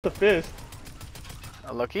The fist.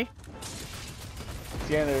 Lucky?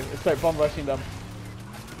 Scanner. Let's start bomb rushing them.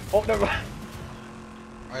 Oh, never mind.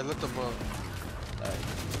 I lit them up.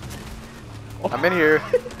 Oh. I'm in here.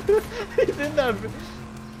 He's in that.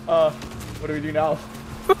 What do we do now?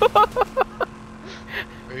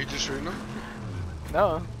 Are you just shooting them?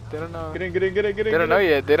 No, they don't know. Get in, get in, get in, get in. They don't know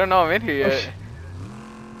yet. They don't know I'm in here yet.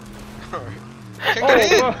 Alright. I can't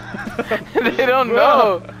get in! They don't Bro.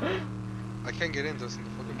 know. I can't get in, doesn't the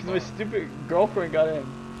fucking Because my stupid girlfriend got in.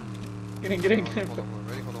 Get in, get in, get in. Hold on,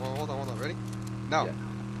 ready? Hold on, ready? Now! Yeah.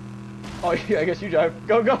 Oh, yeah, I guess you drive.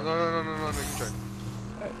 Go, go! No, you try.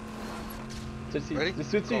 Just seats. Ready? Just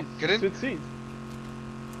switch Go. seats. Get in. Switch seats.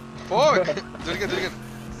 Fuck! Do it again.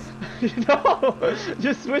 No!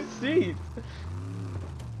 Just switch seats.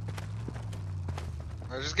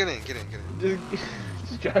 Alright, just get in.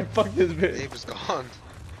 Just drive. Fuck this bitch. Abe is gone.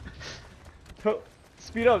 Bro,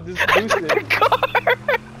 speed up. Just boost it.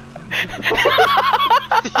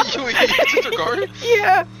 You hit your car?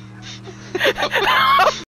 Yeah.